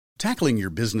Tackling your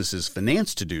business's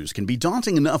finance to-dos can be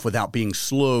daunting enough without being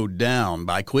slowed down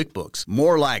by QuickBooks.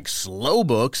 More like slow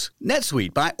books.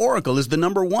 NetSuite by Oracle is the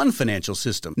 #1 financial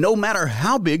system, no matter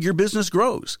how big your business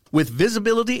grows. With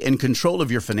visibility and control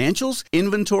of your financials,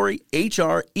 inventory,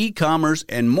 HR, e-commerce,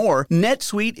 and more,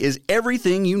 NetSuite is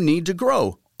everything you need to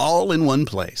grow, all in one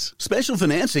place. Special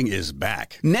financing is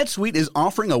back. NetSuite is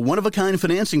offering a one-of-a-kind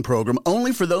financing program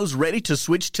only for those ready to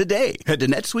switch today. Head to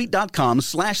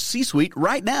netsuite.com/C-Suite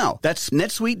right now. That's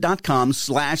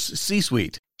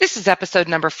netsuite.com/C-Suite. This is episode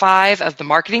number 5 of the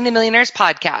Marketing to Millionaires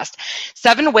podcast,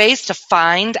 7 ways to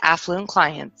find affluent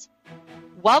clients.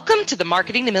 Welcome to the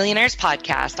Marketing to Millionaires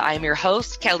podcast. I am your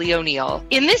host, Kelly O'Neill.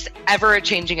 In this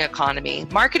ever-changing economy,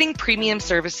 marketing premium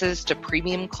services to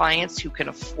premium clients who can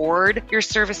afford your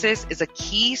services is a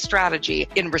key strategy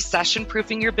in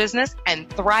recession-proofing your business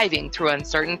and thriving through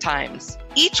uncertain times.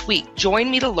 Each week, join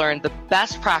me to learn the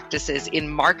best practices in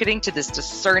marketing to this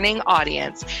discerning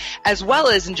audience, as well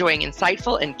as enjoying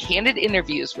insightful and candid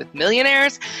interviews with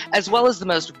millionaires, as well as the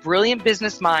most brilliant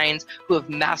business minds who have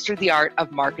mastered the art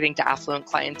of marketing to affluent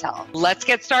clientele. Let's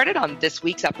get started on this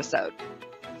week's episode.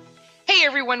 Hey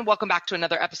everyone, welcome back to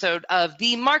another episode of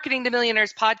the Marketing to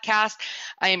Millionaires podcast.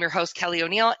 I am your host, Kelly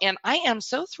O'Neill, and I am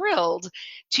so thrilled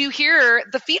to hear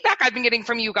the feedback I've been getting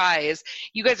from you guys.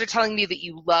 You guys are telling me that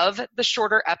you love the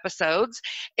shorter episodes,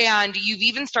 and you've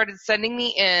even started sending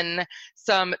me in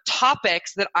some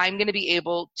topics that I'm going to be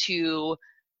able to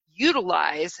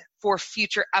utilize for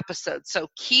future episodes. So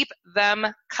keep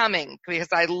them coming, because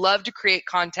I love to create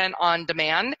content on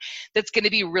demand that's going to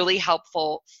be really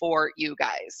helpful for you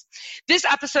guys. This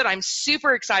episode I'm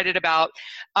super excited about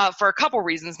for a couple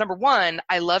reasons. Number one,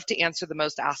 I love to answer the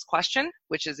most asked question,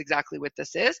 which is exactly what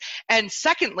this is. And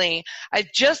secondly,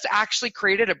 I've just actually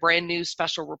created a brand new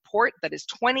special report that is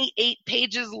 28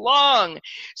 pages long.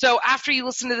 So after you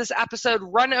listen to this episode,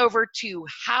 run over to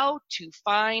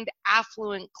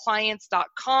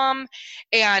howtofindAffluentClients.com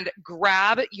and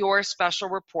grab your special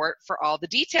report for all the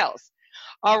details.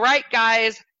 All right,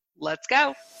 guys, let's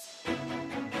go.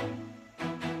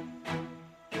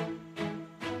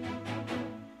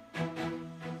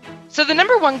 So the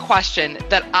number one question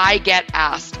that I get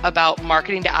asked about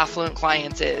marketing to affluent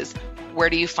clients is, where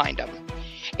do you find them?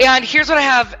 And here's what I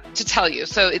have to tell you.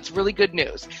 So it's really good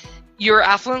news. Your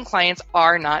affluent clients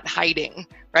are not hiding,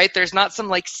 right? There's not some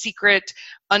secret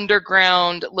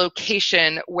underground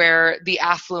location where the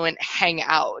affluent hang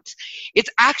out. It's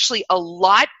actually a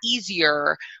lot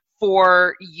easier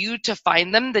for you to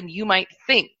find them than you might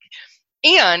think.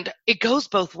 And it goes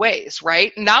both ways,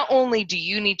 right? Not only do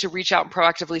you need to reach out and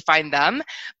proactively find them,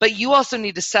 but you also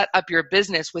need to set up your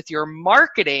business with your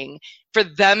marketing for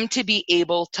them to be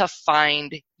able to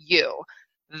find you.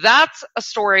 That's a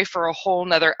story for a whole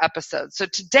nother episode. So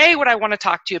today what I want to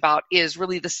talk to you about is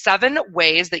really the 7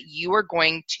 ways that you are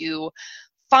going to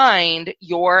find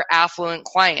your affluent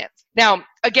clients. Now,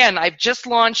 again, I've just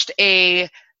launched a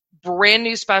brand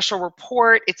new special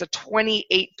report. It's a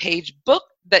 28-page book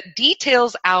that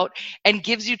details out and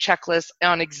gives you checklists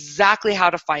on exactly how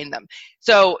to find them.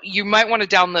 So you might want to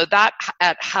download that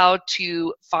at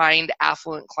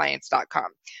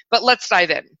howtofindAffluentClients.com. But let's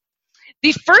dive in.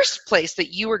 The first place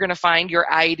that you are going to find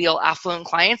your ideal affluent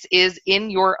clients is in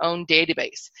your own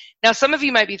database. Now, some of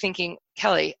you might be thinking,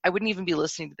 Kelly, I wouldn't even be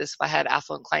listening to this if I had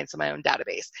affluent clients in my own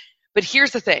database. But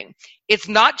here's the thing. It's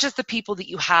not just the people that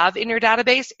you have in your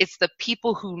database. It's the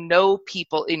people who know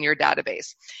people in your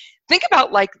database. Think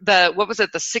about the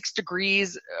 6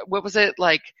 degrees,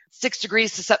 6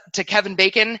 degrees to Kevin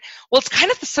Bacon? Well, it's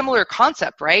kind of the similar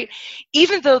concept, right?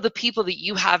 Even though the people that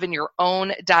you have in your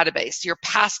own database, your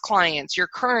past clients, your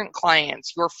current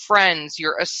clients, your friends,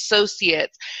 your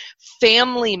associates,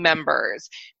 family members,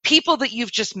 people that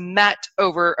you've just met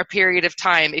over a period of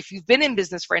time. If you've been in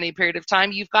business for any period of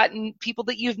time, you've gotten people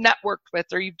that you've networked with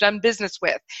or you've done business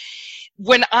with.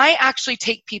 When I actually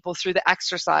take people through the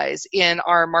exercise in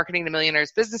our Marketing to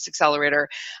Millionaires Business Accelerator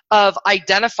of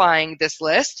identifying this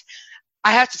list,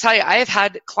 I have to tell you, I have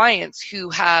had clients who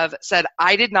have said,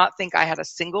 I did not think I had a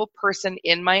single person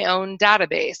in my own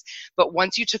database, but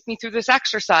once you took me through this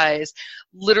exercise,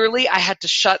 literally I had to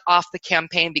shut off the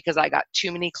campaign because I got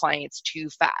too many clients too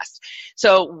fast.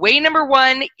 So way number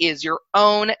 1 is your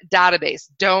own database.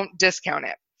 Don't discount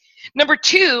it. Number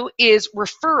 2 is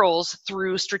referrals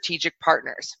through strategic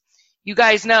partners. You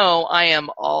guys know I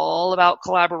am all about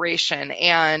collaboration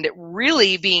and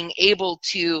really being able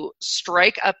to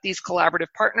strike up these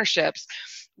collaborative partnerships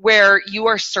where you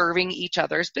are serving each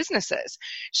other's businesses.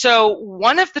 So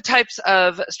one of the types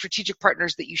of strategic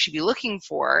partners that you should be looking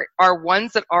for are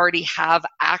ones that already have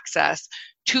access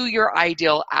to your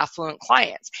ideal affluent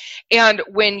clients. And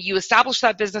when you establish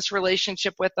that business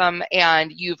relationship with them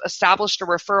and you've established a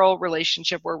referral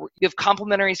relationship where you have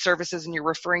complementary services and you're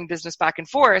referring business back and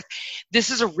forth, this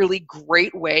is a really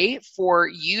great way for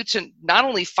you to not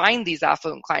only find these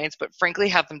affluent clients, but frankly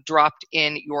have them dropped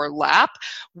in your lap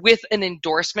with an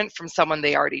endorsement from someone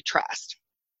they already trust.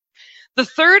 The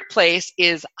third place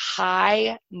is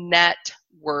high net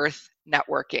worth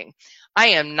networking. I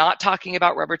am not talking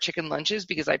about rubber chicken lunches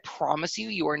because I promise you,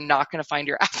 you are not going to find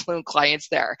your affluent clients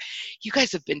there. You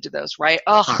guys have been to those, right?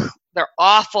 Oh, they're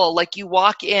awful. Like you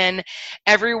walk in,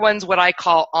 everyone's what I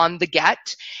call on the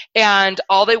get, and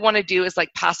all they want to do is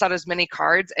like pass out as many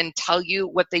cards and tell you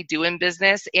what they do in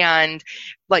business and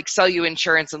like sell you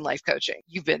insurance and life coaching.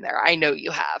 You've been there. I know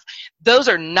you have. Those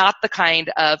are not the kind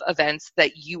of events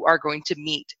that you are going to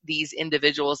meet these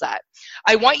individuals at.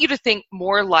 I want you to think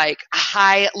more like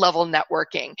high level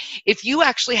networking. If you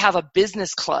actually have a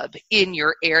business club in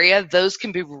your area, those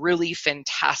can be really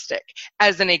fantastic.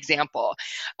 As an example,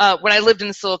 when I lived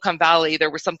in Silicon Valley,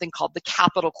 there was something called the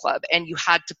Capital Club, and you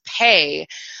had to pay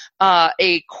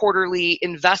a quarterly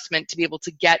investment to be able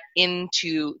to get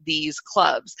into these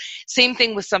clubs. Same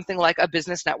thing with something like a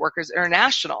Business Networkers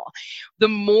International. The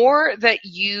more that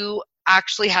you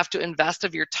actually have to invest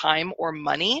of your time or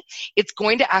money, it's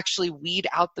going to actually weed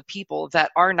out the people that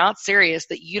are not serious,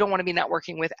 that you don't want to be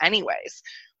networking with anyways,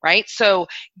 right? So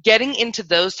getting into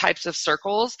those types of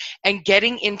circles and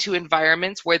getting into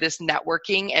environments where this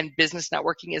networking and business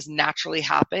networking is naturally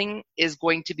happening is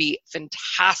going to be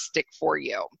fantastic for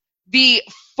you. The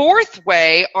fourth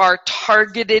way are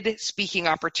targeted speaking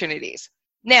opportunities.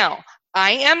 Now,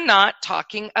 I am not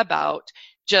talking about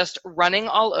just running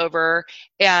all over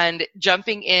and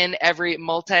jumping in every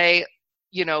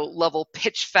level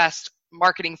pitch fest,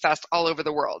 marketing fest all over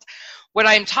the world. What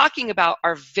I'm talking about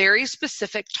are very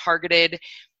specific targeted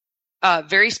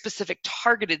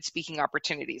speaking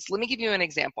opportunities. Let me give you an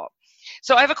example.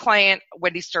 So I have a client,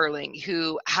 Wendy Sterling,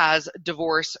 who has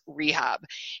divorce rehab,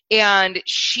 and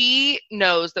she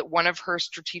knows that one of her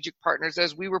strategic partners,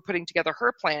 as we were putting together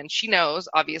her plan, she knows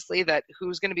obviously that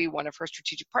who's going to be one of her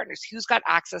strategic partners, who's got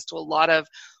access to a lot of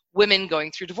women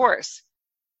going through divorce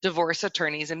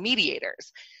attorneys and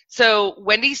mediators. So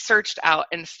Wendy searched out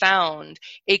and found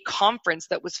a conference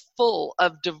that was full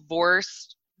of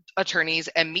divorce attorneys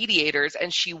and mediators,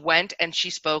 and she went and she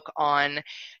spoke on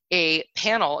a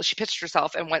panel. She pitched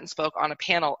herself and went and spoke on a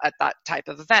panel at that type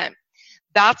of event.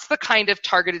 That's the kind of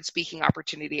targeted speaking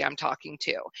opportunity I'm talking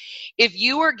to. If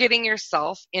you are getting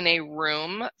yourself in a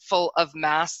room full of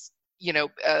mass,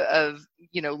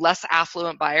 less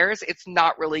affluent buyers, it's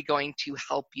not really going to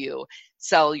help you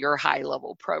sell your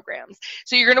high-level programs.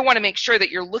 So you're going to want to make sure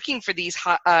that you're looking for these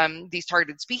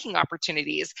targeted speaking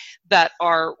opportunities that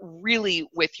are really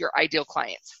with your ideal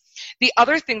clients. The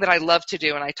other thing that I love to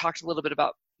do, and I talked a little bit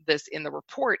about this in the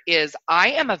report, is I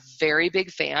am a very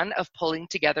big fan of pulling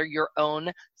together your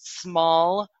own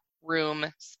small room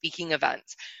speaking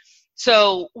events.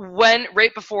 So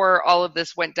right before all of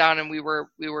this went down and we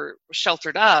were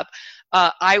sheltered up,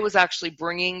 I was actually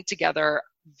bringing together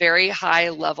very high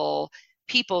level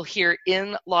people here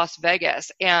in Las Vegas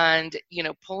and,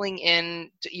 pulling in,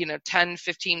 10,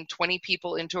 15, 20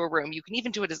 people into a room. You can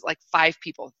even do it as like 5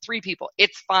 people, 3 people.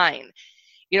 It's fine.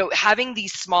 Having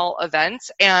these small events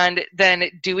and then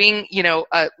doing,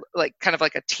 kind of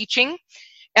like a teaching,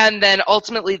 and then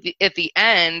ultimately at the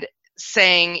end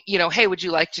saying, hey, would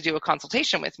you like to do a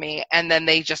consultation with me? And then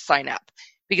they just sign up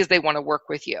because they want to work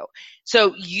with you.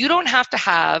 So you don't have to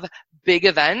have big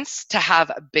events to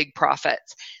have big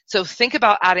profits. So think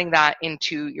about adding that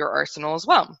into your arsenal as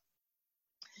well.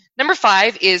 Number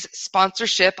 5 is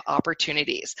sponsorship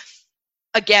opportunities.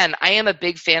 Again, I am a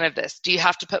big fan of this. Do you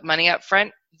have to put money up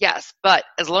front? Yes, but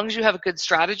as long as you have a good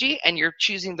strategy and you're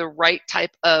choosing the right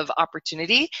type of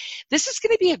opportunity, this is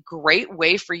going to be a great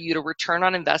way for you to return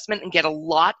on investment and get a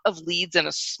lot of leads in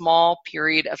a small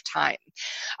period of time.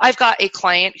 I've got a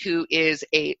client who is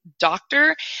a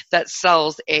doctor that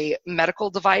sells a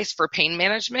medical device for pain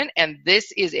management, and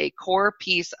this is a core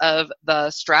piece of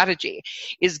the strategy,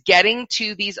 is getting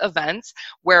to these events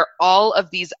where all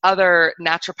of these other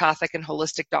naturopathic and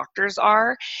holistic doctors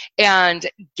are and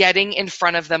getting in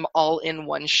front of them all in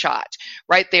one shot,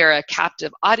 right? They're a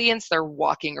captive audience. They're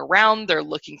walking around. They're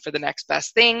looking for the next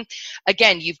best thing.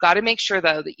 Again, you've got to make sure,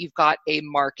 though, that you've got a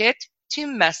market to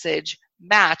message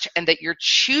match and that you're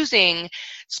choosing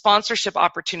sponsorship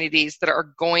opportunities that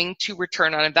are going to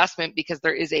return on investment because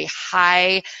there is a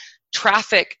high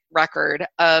traffic record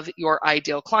of your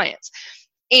ideal clients.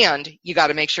 And you got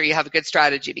to make sure you have a good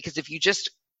strategy, because if you just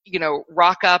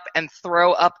rock up and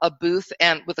throw up a booth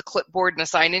and with a clipboard and a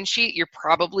sign-in sheet, you're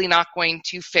probably not going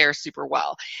to fare super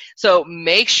well. So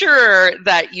make sure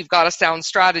that you've got a sound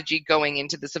strategy going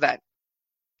into this event.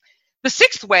 The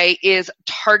sixth way is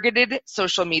targeted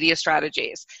social media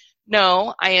strategies.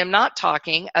 No, I am not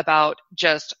talking about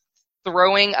just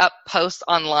throwing up posts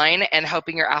online and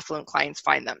hoping your affluent clients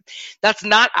find them. That's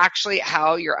not actually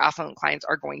how your affluent clients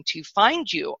are going to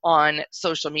find you on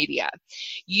social media.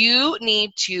 You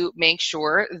need to make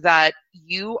sure that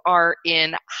you are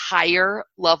in higher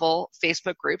level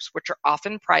Facebook groups, which are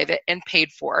often private and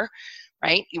paid for,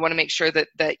 right? You want to make sure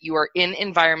that you are in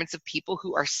environments of people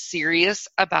who are serious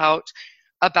about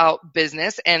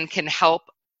business and can help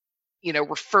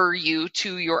refer you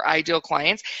to your ideal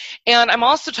clients. And I'm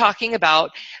also talking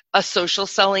about a social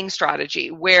selling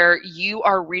strategy where you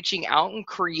are reaching out and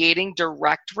creating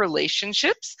direct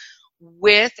relationships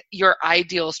with your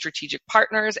ideal strategic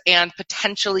partners and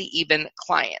potentially even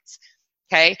clients.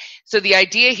 Okay, so the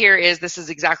idea here is, this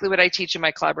is exactly what I teach in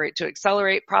my Collaborate to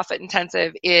Accelerate Profit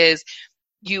Intensive, is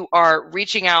you are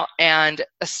reaching out and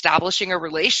establishing a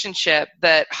relationship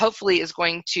that hopefully is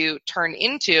going to turn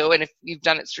into, and if you've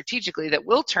done it strategically, that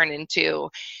will turn into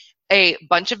a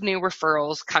bunch of new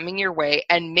referrals coming your way,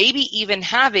 and maybe even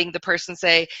having the person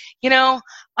say, I'm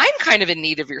kind of in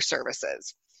need of your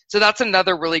services. So that's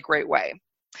another really great way.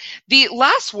 The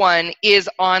last one is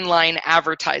online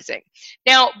advertising.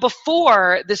 Now,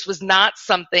 before, this was not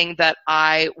something that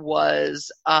I would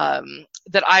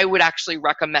actually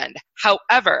recommend.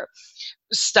 However,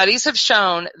 studies have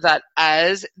shown that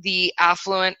as the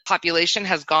affluent population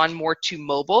has gone more to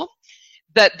mobile,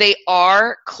 that they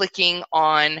are clicking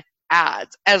on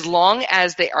ads, as long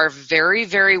as they are very,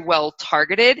 very well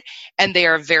targeted and they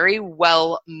are very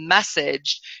well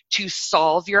messaged to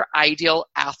solve your ideal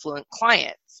affluent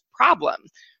client's problem,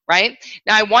 right?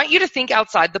 Now, I want you to think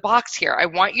outside the box here. I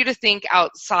want you to think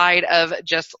outside of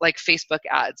just like Facebook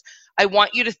ads. I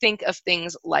want you to think of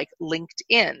things like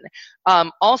LinkedIn.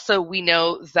 Also, we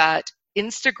know that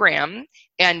Instagram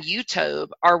and YouTube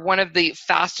are one of the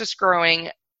fastest growing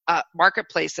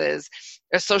marketplaces,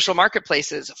 social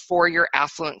marketplaces for your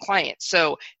affluent clients.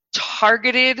 So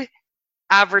targeted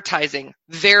advertising,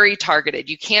 very targeted.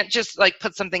 You can't just like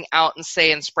put something out and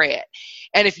say and spray it.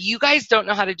 And if you guys don't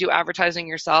know how to do advertising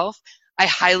yourself, I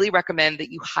highly recommend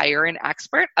that you hire an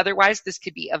expert. Otherwise, this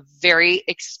could be a very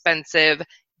expensive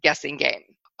guessing game.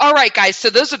 All right, guys, so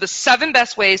those are the 7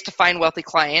 best ways to find wealthy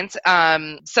clients,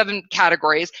 7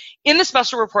 categories. In the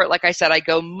special report, like I said, I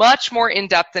go much more in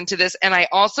depth into this, and I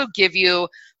also give you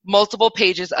multiple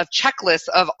pages of checklists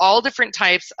of all different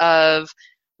types of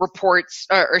reports,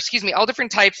 all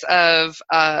different types of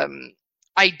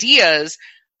ideas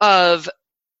and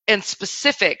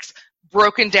specifics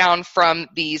broken down from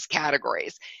these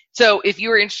categories. So if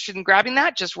you are interested in grabbing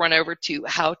that, just run over to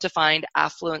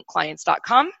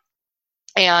howtofindaffluentclients.com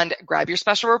and grab your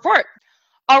special report.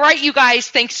 All right, you guys,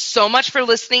 thanks so much for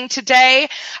listening today.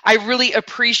 I really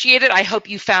appreciate it. I hope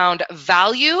you found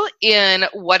value in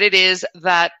what it is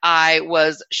that I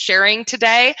was sharing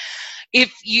today.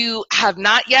 If you have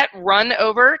not yet, run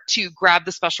over to grab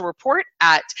the special report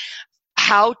at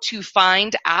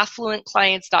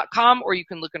howtofindaffluentclients.com, or you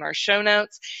can look in our show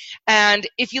notes. And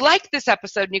if you liked this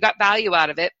episode and you got value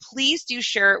out of it, please do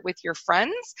share it with your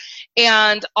friends.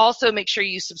 And also make sure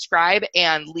you subscribe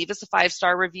and leave us a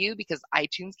 5-star review, because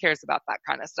iTunes cares about that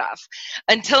kind of stuff.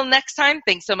 Until next time,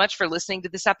 thanks so much for listening to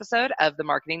this episode of the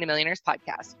Marketing to Millionaires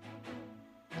podcast.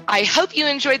 I hope you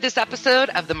enjoyed this episode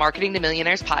of the Marketing to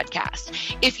Millionaires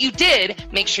podcast. If you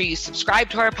did, make sure you subscribe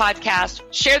to our podcast,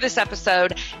 share this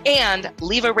episode, and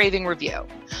leave a raving review.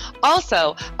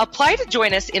 Also, apply to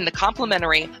join us in the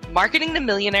complimentary Marketing to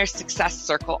Millionaires Success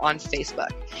Circle on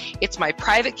Facebook. It's my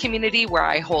private community where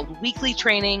I hold weekly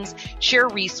trainings, share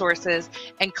resources,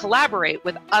 and collaborate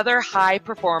with other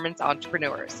high-performance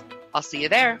entrepreneurs. I'll see you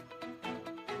there.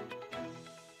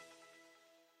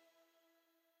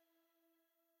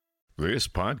 This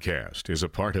podcast is a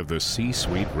part of the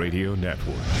C-Suite Radio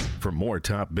Network. For more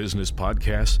top business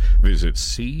podcasts, visit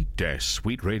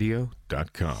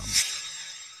c-suiteradio.com.